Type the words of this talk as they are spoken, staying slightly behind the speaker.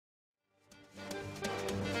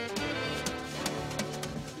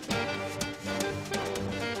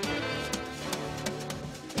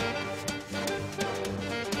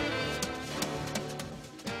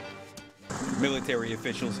Military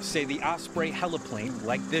officials say the Osprey heliplane,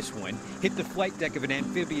 like this one, hit the flight deck of an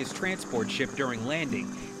amphibious transport ship during landing,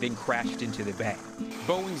 then crashed into the bay.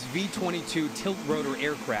 Boeing's V-22 Tiltrotor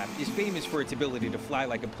aircraft is famous for its ability to fly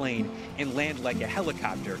like a plane and land like a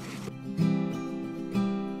helicopter.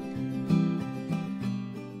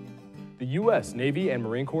 The U.S. Navy and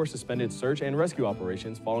Marine Corps suspended search and rescue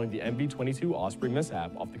operations following the MV-22 Osprey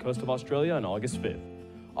mishap off the coast of Australia on August 5th.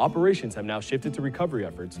 Operations have now shifted to recovery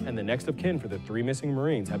efforts, and the next of kin for the 3 missing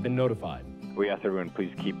Marines have been notified. We ask everyone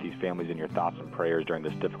please keep these families in your thoughts and prayers during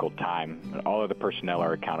this difficult time, and all of the personnel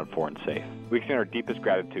are accounted for and safe. We extend our deepest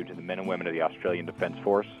gratitude to the men and women of the Australian Defence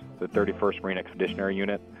Force, the 31st Marine Expeditionary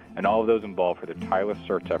Unit, and all of those involved for their tireless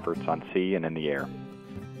search efforts on sea and in the air.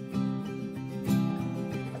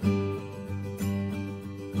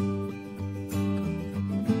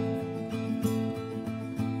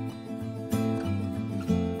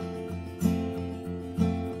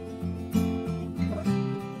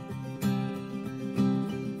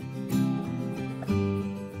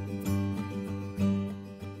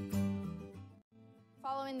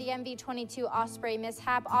 Following the MV-22 Osprey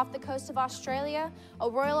mishap off the coast of Australia, a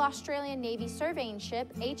Royal Australian Navy surveying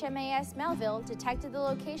ship, HMAS Melville, detected the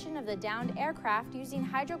location of the downed aircraft using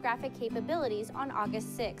hydrographic capabilities on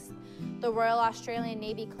August 6th. The Royal Australian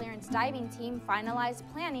Navy Clearance Diving Team finalized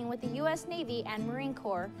planning with the U.S. Navy and Marine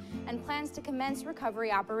Corps and plans to commence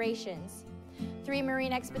recovery operations. 3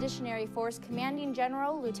 Marine Expeditionary Force Commanding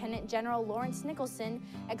General Lieutenant General Lawrence Nicholson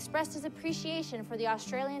expressed his appreciation for the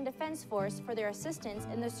Australian Defence Force for their assistance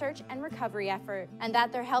in the search and recovery effort, and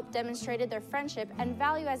that their help demonstrated their friendship and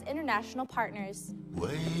value as international partners.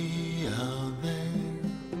 Way out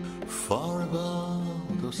there, far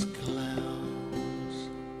above those clouds,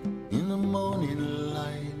 in the morning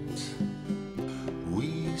light,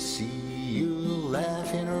 we see you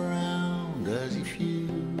laughing around as if you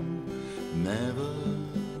never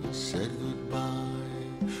said goodbye.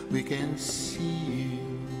 We can see you,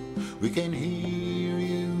 we can hear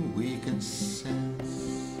you, we can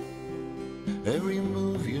sense every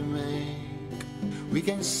move you make. We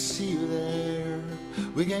can see you there,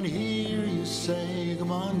 we can hear you say,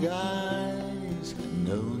 come on guys,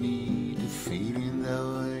 no need to feel in that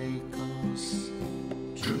way, 'cause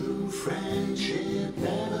true friendship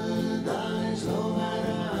never dies, no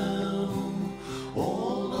matter how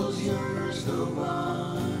all those years go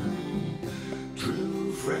by.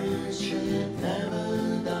 True friendship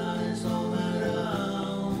never dies, no matter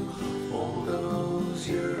how all those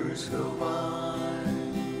years go by.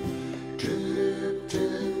 Tip,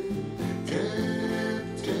 tip, tip,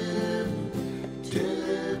 tip,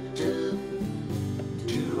 tip, tip,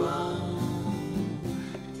 doo-ah.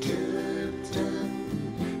 Tip, tip,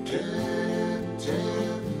 tip,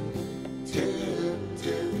 tip, tip,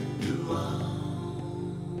 tip, doo-ah.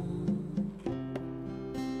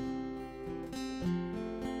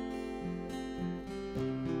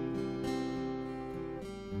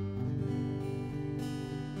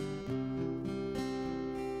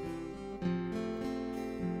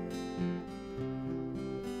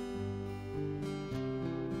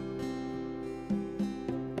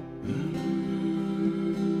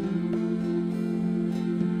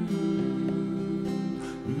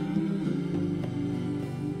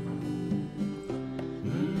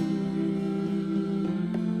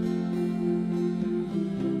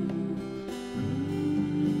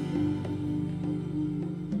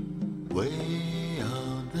 Way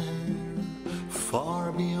out there,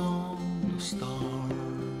 far beyond the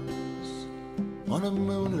stars, on a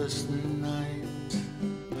moonless night,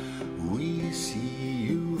 we see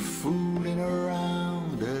you fooling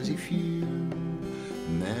around as if you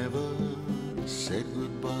never said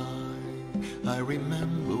goodbye. I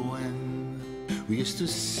remember when we used to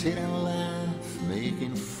sit and laugh,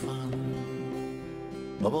 making fun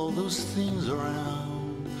of all those things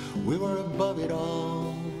around. We were above it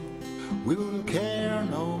all, we wouldn't care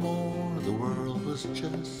no more. The world was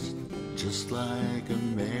just like a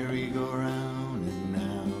merry-go-round. And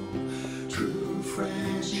now true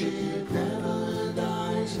friendship never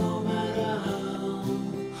dies, no matter how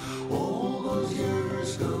all those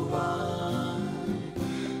years go by.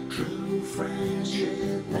 True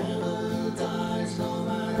friendship never dies, no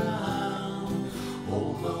matter how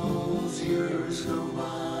all those years go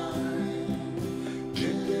by.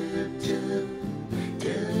 Tip, tip,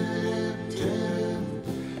 tip, tip,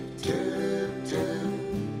 tip, tip,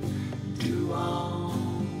 doo-ah.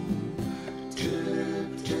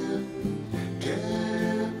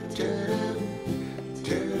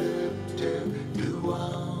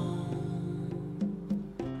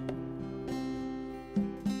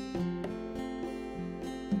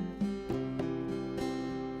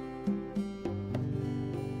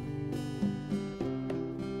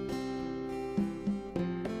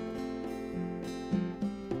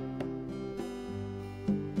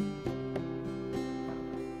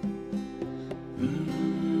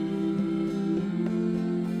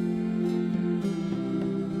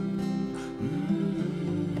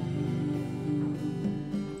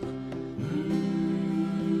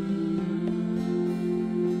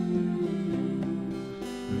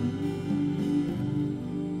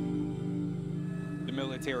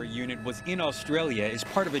 military unit was in Australia as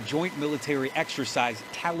part of a joint military exercise,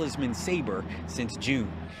 Talisman Sabre, since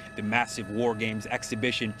June. The massive War Games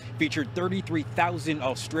exhibition featured 33,000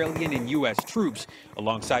 Australian and U.S. troops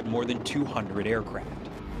alongside more than 200 aircraft.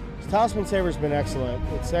 Talisman Sabre has been excellent.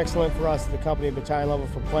 It's excellent for us at the company and battalion level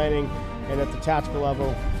for planning, and at the tactical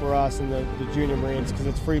level for us and the junior Marines, because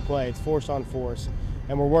it's free play, it's force on force.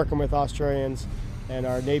 And we're working with Australians and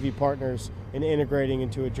our Navy partners in integrating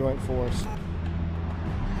into a joint force.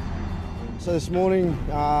 So this morning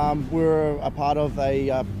we're a part of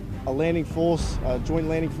a landing force, a joint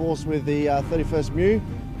landing force with the 31st MEU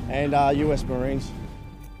and US Marines.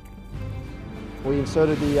 We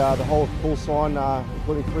inserted the whole full sign,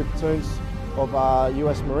 including 3 platoons of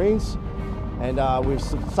US Marines, and we've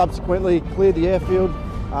subsequently cleared the airfield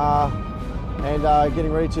and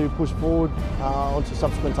getting ready to push forward onto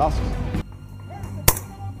subsequent tasks.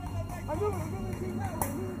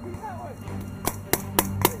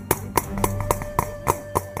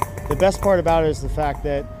 The best part about it is the fact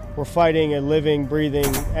that we're fighting a living,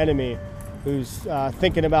 breathing enemy who's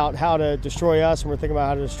thinking about how to destroy us, and we're thinking about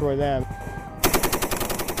how to destroy them.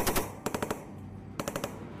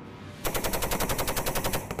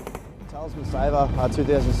 Talisman Sabre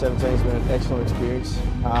 2017 has been an excellent experience.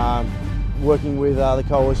 Working with the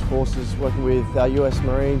coalition forces, working with US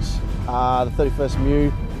Marines, the 31st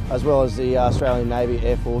MEU, as well as the Australian Navy,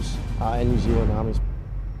 Air Force and New Zealand Armies.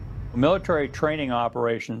 Military training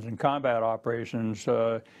operations and combat operations,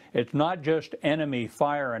 it's not just enemy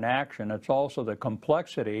fire and action, it's also the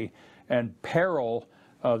complexity and peril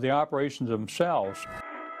of the operations themselves.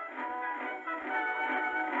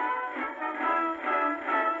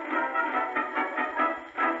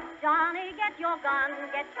 Johnny, get your gun,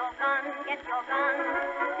 get your gun, get your gun.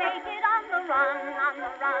 Take it on the run, on the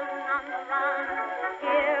run, on the run.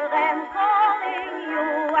 Hear them calling you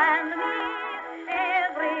and me,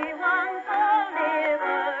 everyone for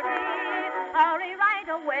liberty. Hurry right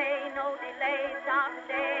away, no delay, stop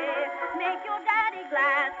today. Make your daddy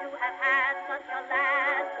glad to have had such a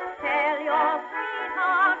lad. Tell your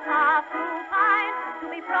sweetheart not to pine, to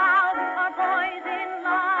be proud our boys in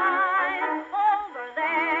line. Over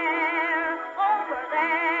there,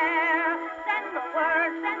 send the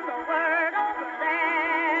word over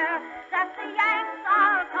there, that the Yanks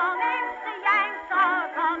are coming,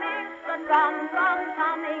 the drums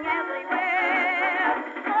coming everywhere.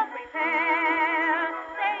 So prepare,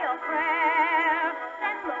 say a prayer,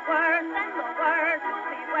 send the word to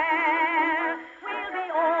beware. We'll be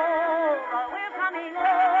over, we're coming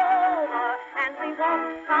over, and we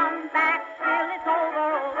won't come back till it's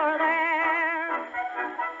over there.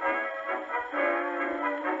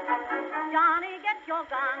 Johnny, get your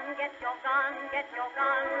gun, get your gun, get your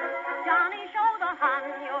gun. Johnny, show the Hun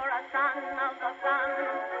you're a son of the sun.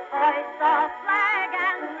 Hoist the flag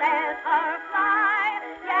and let her fly.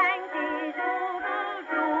 Yankees, do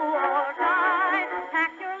or die.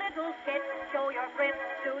 Pack your little kit, show your grip,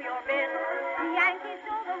 do your bit. Yankees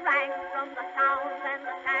to the ranks, from the towns and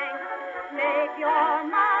the tanks. Make your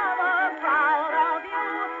mother proud of you,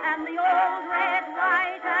 and the old red,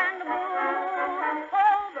 white, and blue.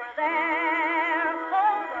 Over there,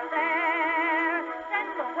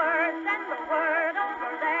 send the word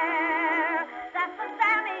over there, that the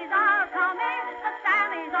Sammies are coming,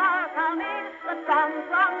 the drums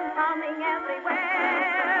coming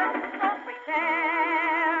everywhere. So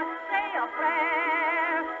prepare, say a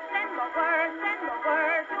prayer, send the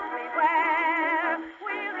word to beware.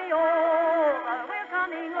 We'll be over, we're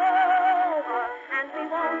coming over, and we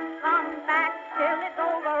won't come back till it's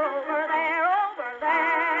over there, over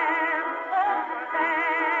there.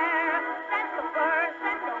 Send the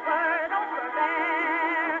word over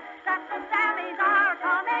there, that the Sammies are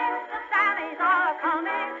coming,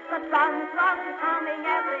 the drums coming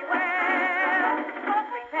everywhere. So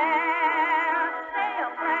prepare, say a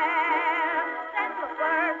prayer, send the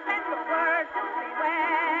word to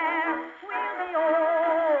beware. We'll be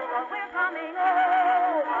over, we're coming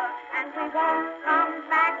over, and we won't come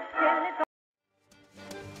back till it's over.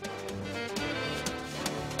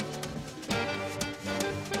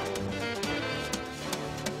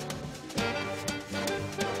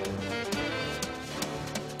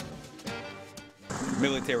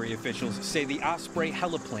 Military officials say the Osprey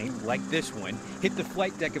heliplane, like this one, hit the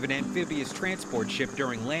flight deck of an amphibious transport ship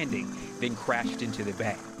during landing, then crashed into the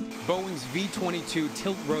bay. Boeing's V-22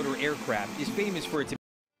 Tiltrotor aircraft is famous for its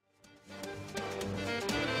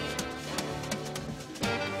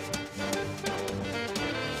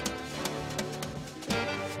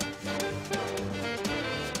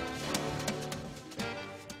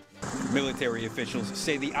Military officials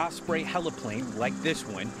say the Osprey heliplane, like this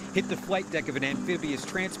one, hit the flight deck of an amphibious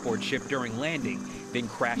transport ship during landing, then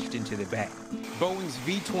crashed into the bay. Boeing's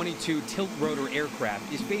V-22 Tiltrotor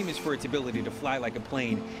aircraft is famous for its ability to fly like a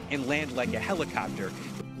plane and land like a helicopter.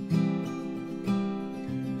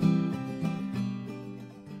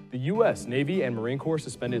 The U.S. Navy and Marine Corps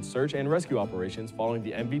suspended search and rescue operations following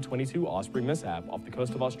the MV-22 Osprey mishap off the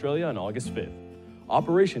coast of Australia on August 5th.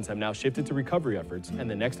 Operations have now shifted to recovery efforts, and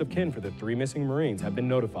the next of kin for the 3 missing Marines have been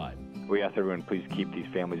notified. We ask everyone please keep these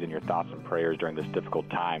families in your thoughts and prayers during this difficult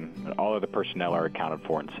time, and all of the personnel are accounted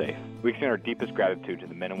for and safe. We extend our deepest gratitude to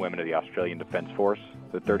the men and women of the Australian Defence Force,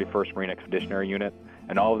 the 31st Marine Expeditionary Unit,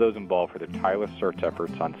 and all of those involved for their tireless search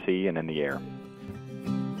efforts on sea and in the air.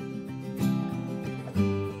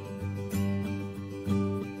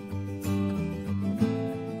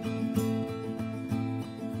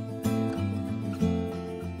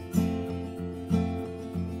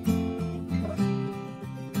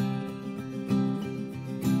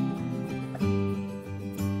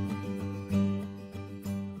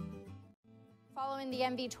 Following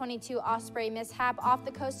the MV-22 Osprey mishap off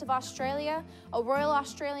the coast of Australia, a Royal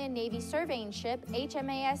Australian Navy surveying ship,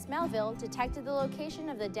 HMAS Melville, detected the location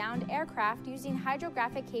of the downed aircraft using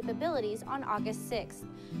hydrographic capabilities on August 6th.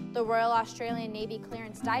 The Royal Australian Navy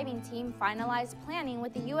Clearance Diving Team finalized planning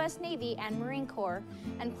with the U.S. Navy and Marine Corps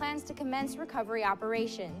and plans to commence recovery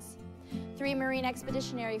operations. 3 Marine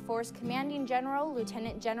Expeditionary Force Commanding General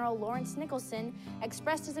Lieutenant General Lawrence Nicholson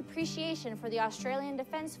expressed his appreciation for the Australian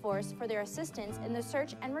Defence Force for their assistance in the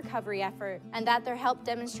search and recovery effort, and that their help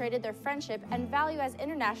demonstrated their friendship and value as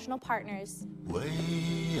international partners.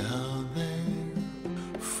 Way out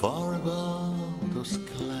there, far above those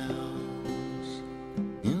clouds,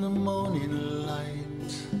 in the morning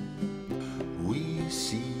light, we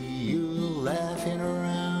see you laughing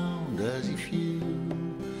around as if you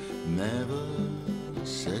never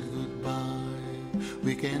said goodbye.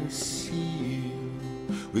 We can see you,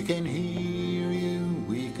 we can hear you,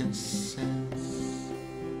 we can sense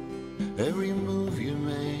every move you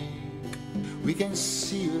make. We can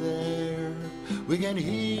see you there, we can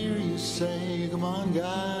hear you say, come on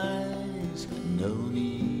guys, no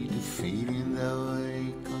need to feeling that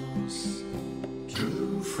way, 'cause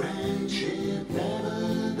true friendship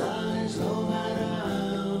never dies, no matter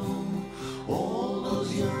how all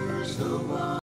those years go by.